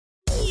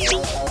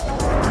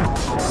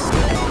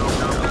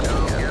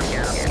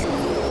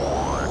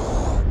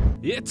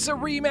It's a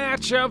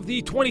rematch of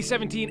the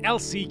 2017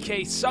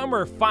 LCK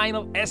Summer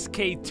Final,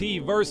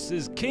 SKT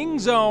versus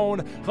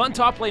Kingzone. Fun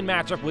top lane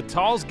matchup with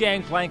Tal's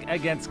Gangplank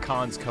against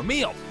Khan's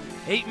Camille.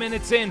 8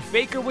 minutes in,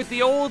 Faker with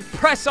the old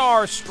press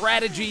R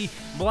strategy.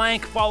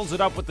 Blank follows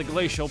it up with the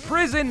Glacial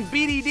Prison.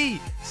 BDD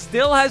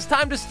still has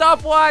time to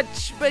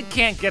stopwatch, but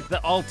can't get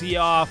the ulti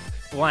off.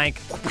 Blank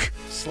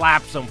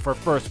slaps him for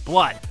first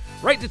blood.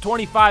 Right to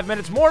 25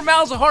 minutes, more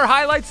Malzahar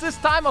highlights, this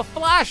time a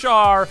Flash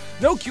R.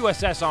 No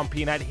QSS on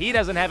Peanut, he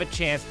doesn't have a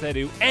chance to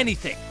do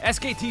anything.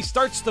 SKT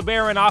starts the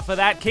Baron off of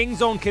that,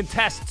 Kingzone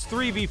contests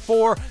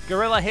 3v4,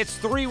 Gorilla hits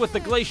 3 with the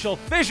Glacial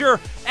Fissure,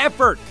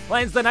 Effort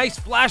lands the nice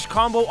flash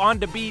combo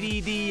onto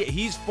BDD,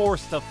 he's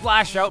forced to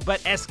flash out, but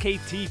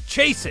SKT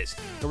chases.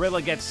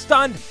 Gorilla gets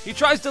stunned, he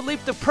tries to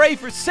leap to prey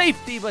for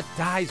safety, but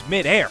dies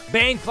mid-air.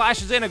 Bang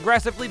flashes in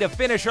aggressively to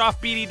finish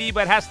off BDD,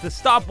 but has to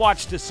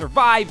stopwatch to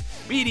survive.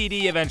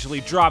 BDD eventually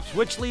drops,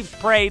 which leaves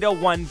Prey to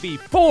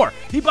 1v4.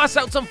 He busts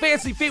out some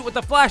fancy feat with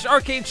the Flash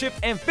Arcane Shift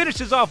and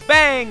finishes off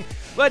Bang,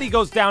 but he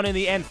goes down in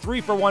the end,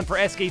 3-for-1 for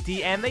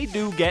SKT, and they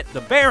do get the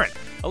Baron.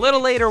 A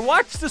little later,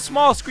 watch the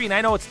small screen,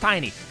 I know it's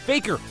tiny.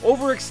 Faker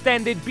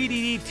overextended,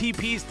 BDD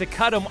TPs to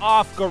cut him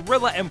off,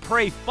 Gorilla and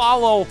Prey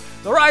follow.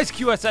 The Rise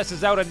QSS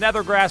is out,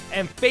 another grasp,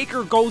 and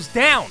Faker goes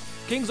down.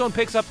 Kingzone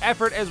picks up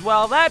Effort as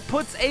well. That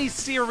puts a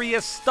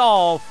serious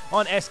stall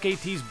on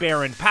SKT's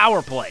Baron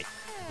power play.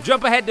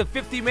 Jump ahead to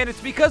 50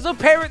 minutes because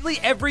apparently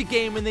every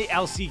game in the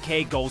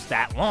LCK goes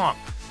that long.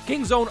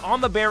 Kingzone on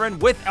the Baron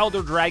with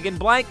Elder Dragon.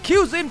 Blank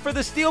cues in for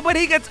the steal, but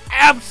he gets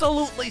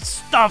absolutely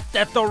stuffed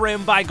at the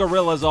rim by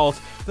Gorilla's ult.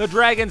 The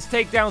Dragons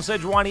take down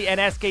Sejuani and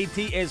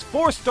SKT is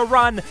forced to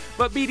run,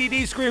 but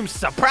BDD screams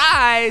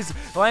surprise,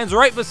 lands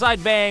right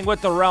beside Bang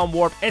with the Realm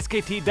Warp.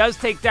 SKT does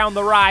take down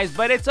the Rise,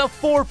 but it's a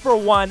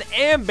 4-for-1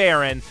 and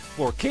Baron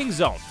for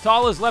Kingzone.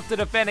 Tal is left to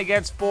defend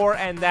against 4,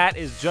 and that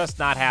is just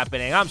not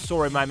happening. I'm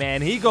sorry, my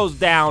man. He goes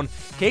down.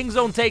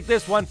 Kingzone take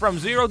this one from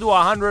 0 to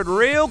 100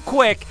 real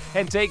quick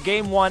and take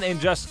game 1 in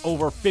just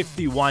over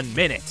 51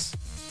 minutes.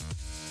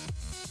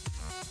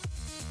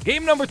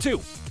 Game number 2.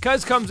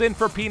 Cuz comes in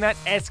for Peanut,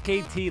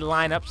 SKT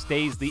lineup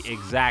stays the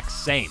exact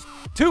same.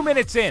 2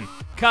 minutes in,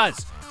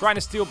 Cuz trying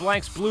to steal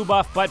Blank's blue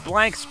buff, but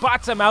Blank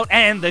spots him out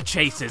and the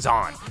chase is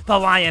on. The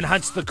Lion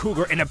hunts the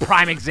Cougar in a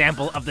prime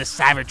example of the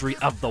savagery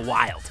of the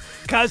wild.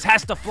 Cuz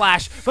has to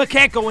flash, but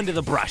can't go into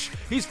the brush.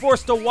 He's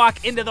forced to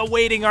walk into the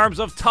waiting arms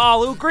of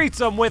Tal, who greets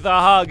him with a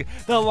hug.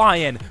 The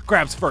Lion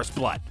grabs first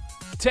blood.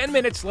 10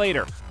 minutes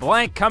later,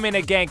 Blank come in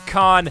to gank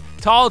Khan.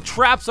 Tal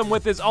traps him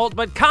with his ult,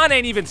 but Khan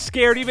ain't even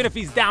scared, even if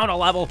he's down a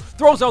level.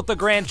 Throws out the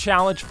grand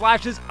challenge,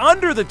 flashes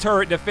under the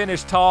turret to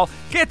finish Tal,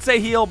 gets a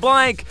heal.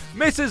 Blank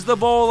misses the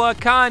bola.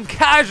 Khan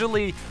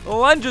casually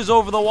lunges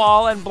over the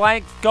wall, and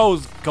Blank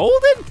goes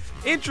golden?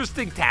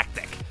 Interesting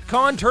tactic.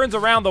 Khan turns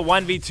around the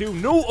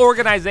 1v2, new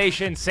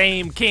organization,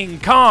 same King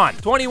Khan.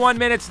 21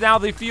 minutes now,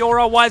 the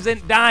Fiora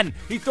wasn't done.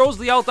 He throws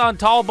the ult on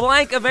Tal,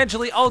 Blank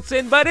eventually ults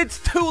in, but it's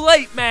too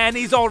late, man,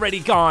 he's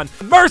already gone.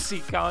 Mercy,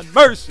 Khan,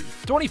 mercy.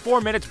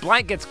 24 minutes,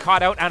 Blank gets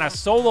caught out on a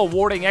solo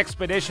warding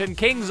expedition.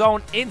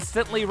 Kingzone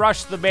instantly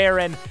rushed the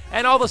Baron,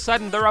 and all of a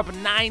sudden they're up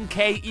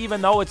 9k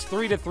even though it's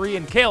 3-3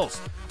 in kills.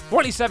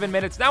 27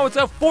 minutes, now it's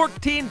a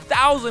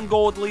 14,000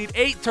 gold lead,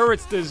 8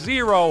 turrets to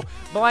 0.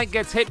 Blank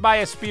gets hit by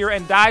a spear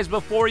and dies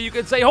before you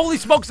could say, holy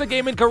smokes, the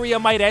game in Korea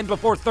might end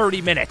before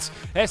 30 minutes.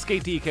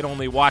 SKT can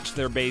only watch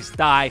their base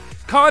die.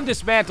 Khan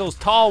dismantles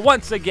Tal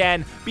once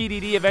again.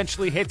 BDD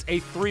eventually hits a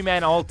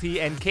 3-man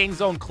ulti, and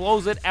Kingzone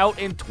close it out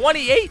in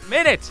 28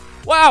 minutes.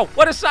 Wow,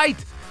 what a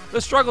sight! The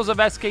struggles of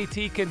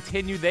SKT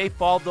continue. They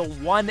fall to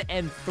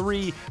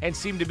 1-3 and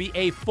seem to be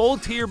a full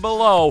tier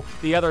below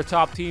the other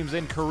top teams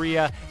in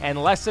Korea.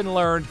 And lesson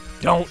learned,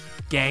 don't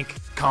gank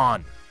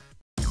Khan.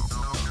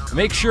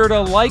 Make sure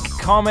to like,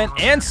 comment,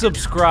 and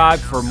subscribe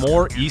for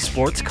more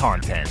esports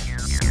content.